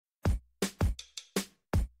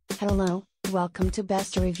Hello, welcome to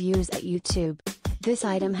Best Reviews at YouTube. This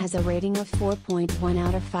item has a rating of 4.1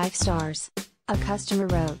 out of 5 stars. A customer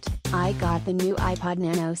wrote, I got the new Ipod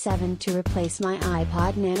Nano 7th to replace my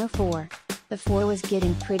Ipod Nano 4. The 4 was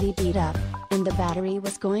getting pretty beat up, and the battery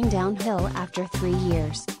was going downhill after 3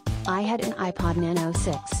 years. I had an Ipod Nano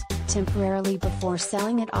 6, temporarily before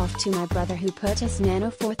selling it off to my brother who put his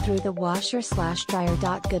Nano 4 through the washer/dryer.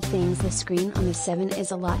 Good things, the screen on the 7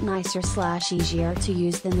 is a lot nicer/easier to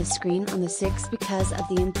use than the screen on the 6 because of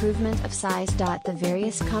the improvement of size. The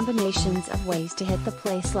various combinations of ways to hit the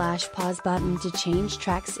play/pause button to change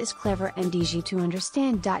tracks is clever and easy to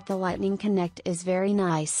understand. The Lightning Connect is very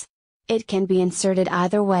nice. It can be inserted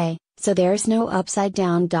either way, so there's no upside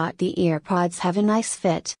down. The earpods have a nice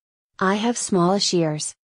fit. I have smallish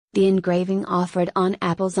ears. The engraving offered on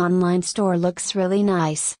Apple's online store looks really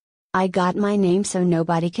nice. I got my name so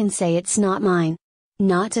nobody can say it's not mine.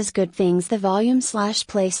 Not as good things, the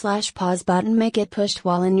volume/play/pause button make it pushed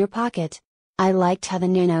while in your pocket. I liked how the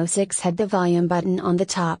Nano 6 had the volume button on the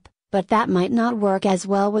top, but that might not work as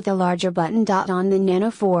well with a larger button. On the Nano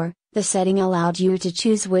 4, the setting allowed you to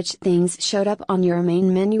choose which things showed up on your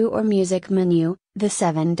main menu or music menu. The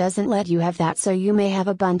 7 doesn't let you have that, so you may have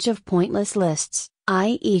a bunch of pointless lists,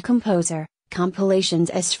 i.e. composer, compilations.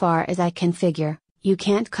 As far as I can figure, you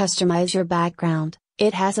can't customize your background.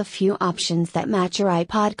 It has a few options that match your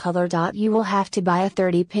iPod color. You will have to buy a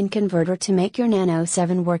 30-pin converter to make your Nano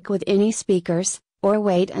 7 work with any speakers, or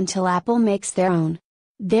wait until Apple makes their own.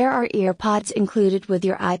 There are earpods included with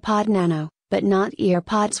your iPod Nano, but not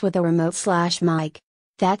earpods with a remote/mic.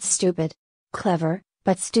 That's stupid. Clever,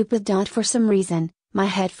 but stupid. For some reason, my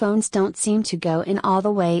headphones don't seem to go in all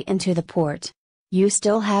the way into the port. You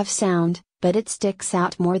still have sound, but it sticks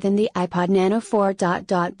out more than the Ipod Nano 4.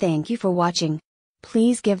 Thank you for watching.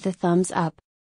 Please give the thumbs up,